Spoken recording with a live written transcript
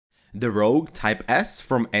The Rogue Type S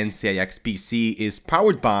from NCIX PC is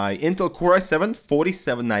powered by Intel Core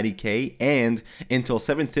i7-4790K and Intel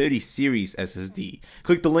 730 series SSD.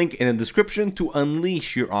 Click the link in the description to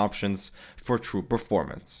unleash your options for true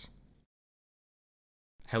performance.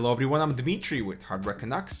 Hello everyone, I'm Dmitry with Hardware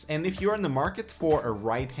Canucks, and if you're in the market for a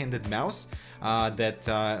right-handed mouse that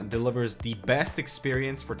delivers the best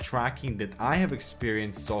experience for tracking that I have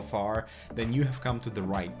experienced so far, then you have come to the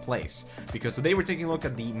right place. Because today we're taking a look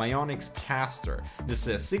at the Mionix Castor. This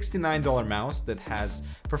is a $69 mouse that has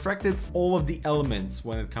perfected all of the elements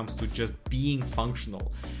when it comes to just being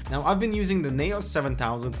functional. Now, I've been using the Neos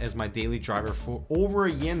 7000 as my daily driver for over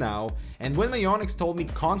a year now, and when Mionix told me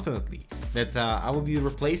confidently that I will be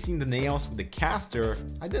replacing the Neos with the Castor,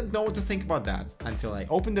 I didn't know what to think about that until I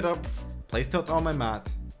opened it up, placed it on my mat,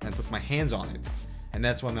 and put my hands on it. And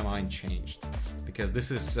that's when my mind changed, because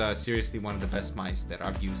this is seriously one of the best mice that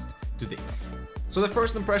I've used to date. So the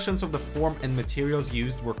first impressions of the form and materials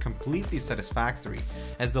used were completely satisfactory,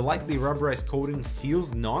 as the lightly rubberized coating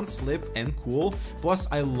feels non-slip and cool, plus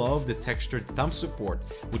I love the textured thumb support,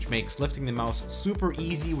 which makes lifting the mouse super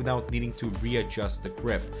easy without needing to readjust the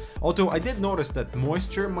grip. Although I did notice that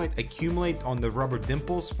moisture might accumulate on the rubber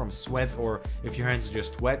dimples from sweat or if your hands are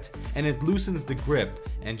just wet, and it loosens the grip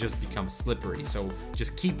and just becomes slippery, so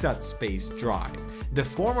just keep that space dry. The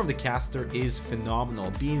form of the Castor is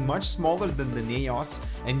phenomenal, being much smaller than the Neos,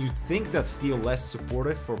 and you'd think that feel less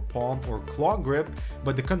supportive for palm or claw grip,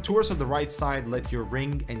 but the contours of the right side let your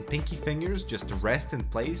ring and pinky fingers just rest in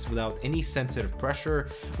place without any sensitive pressure,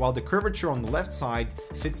 while the curvature on the left side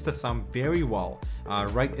fits the thumb very well,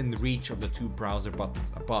 right in reach of the two browser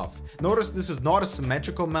buttons above. Notice this is not a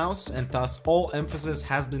symmetrical mouse, and thus all emphasis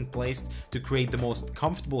has been placed to create the most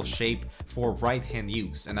comfortable shape for right-hand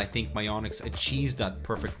use, and I think Mionix achieves that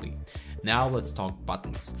perfectly. Now let's talk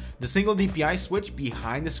buttons. The single DPI switch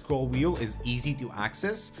behind the scroll wheel is easy to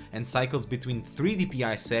access and cycles between 3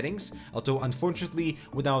 DPI settings, although unfortunately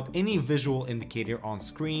without any visual indicator on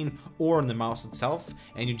screen or on the mouse itself,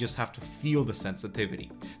 and you just have to feel the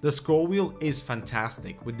sensitivity. The scroll wheel is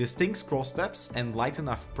fantastic, with distinct scroll steps and light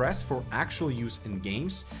enough press for actual use in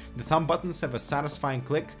games. The thumb buttons have a satisfying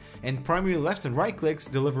click, and primary left and right clicks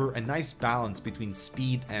deliver a nice balance between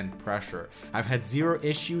speed and pressure. I've had zero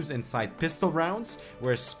issues inside pistol rounds,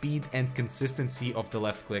 where speed and consistency of the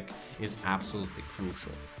left click is absolutely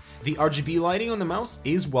crucial. The RGB lighting on the mouse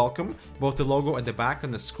is welcome. Both the logo at the back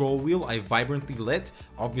and the scroll wheel are vibrantly lit.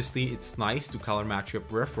 Obviously, it's nice to color match your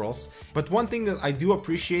peripherals, but one thing that I do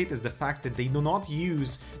appreciate is the fact that they do not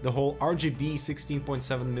use the whole RGB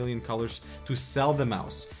 16.7 million colors to sell the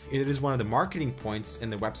mouse. It is one of the marketing points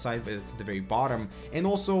in the website, but it's at the very bottom, and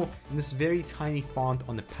also in this very tiny font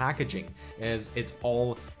on the packaging, as it's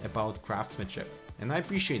all about craftsmanship. And I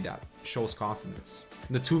appreciate that. It shows confidence.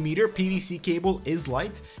 The 2-meter PVC cable is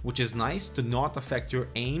light, which is nice to not affect your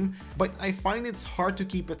aim, but I find it's hard to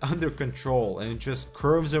keep it under control, and it just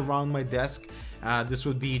curves around my desk. This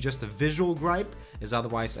would be just a visual gripe, as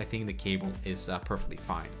otherwise I think the cable is perfectly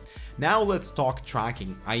fine. Now let's talk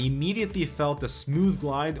tracking. I immediately felt a smooth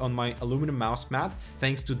glide on my aluminum mouse mat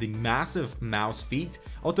thanks to the massive mouse feet,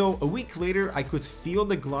 although a week later I could feel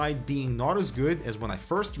the glide being not as good as when I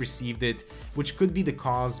first received it, which could be the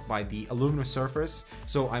cause by the aluminum surface,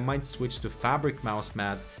 so I might switch to fabric mouse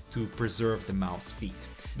mat to preserve the mouse feet.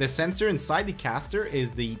 The sensor inside the Castor is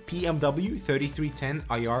the PMW3310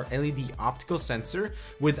 IR LED optical sensor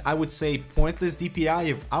with, I would say, pointless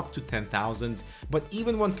DPI of up to 10,000, but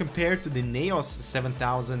even when compared to the Neos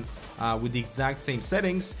 7000 with the exact same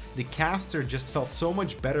settings, the Castor just felt so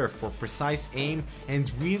much better for precise aim and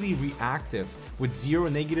really reactive, with zero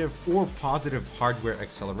negative or positive hardware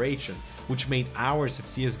acceleration, which made hours of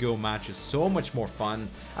CSGO matches so much more fun.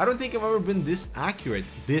 I don't think I've ever been this accurate,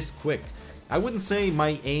 this quick. I wouldn't say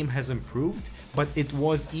my aim has improved, but it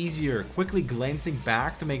was easier, quickly glancing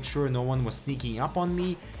back to make sure no one was sneaking up on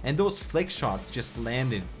me, and those flick shots just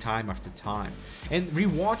landed time after time. And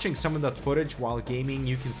rewatching some of that footage while gaming,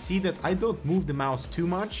 you can see that I don't move the mouse too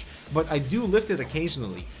much, but I do lift it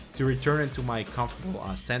occasionally to return it to my comfortable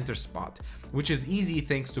center spot, which is easy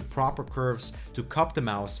thanks to proper curves to cup the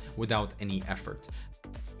mouse without any effort.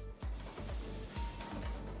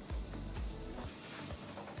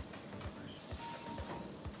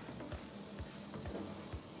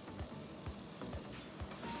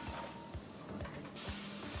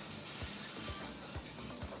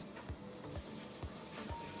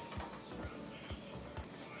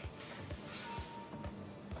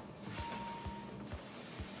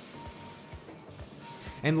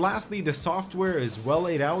 And lastly, the software is well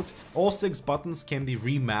laid out. All 6 buttons can be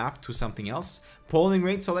remapped to something else. Polling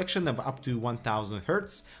rate selection of up to 1000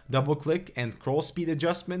 Hz, double click and scroll speed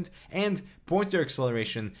adjustment, and pointer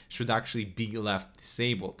acceleration should actually be left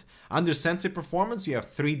disabled. Under sensor performance, you have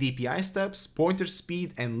 3 DPI steps, pointer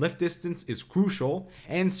speed and lift distance is crucial,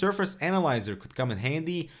 and surface analyzer could come in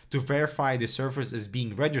handy to verify the surface is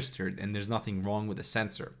being registered and there's nothing wrong with the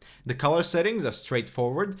sensor. The color settings are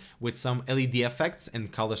straightforward with some LED effects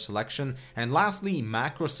and color selection, and lastly,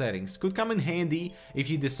 macro settings could come in handy if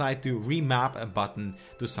you decide to remap a button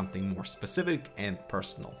to something more specific and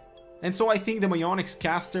personal. And so I think the Mionix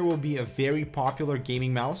Castor will be a very popular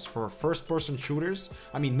gaming mouse for first-person shooters.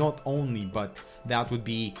 I mean, not only, but that would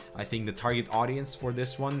be, I think, the target audience for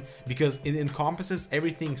this one, because it encompasses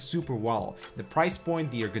everything super well. The price point,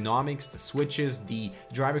 the ergonomics, the switches, the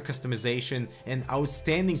driver customization, and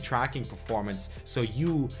outstanding tracking performance so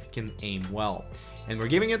you can aim well. And we're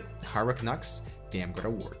giving it Hardware Canucks Damn Good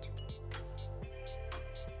Award.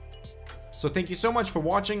 So thank you so much for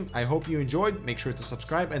watching. I hope you enjoyed. Make sure to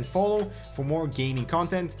subscribe and follow for more gaming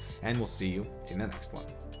content, and we'll see you in the next one.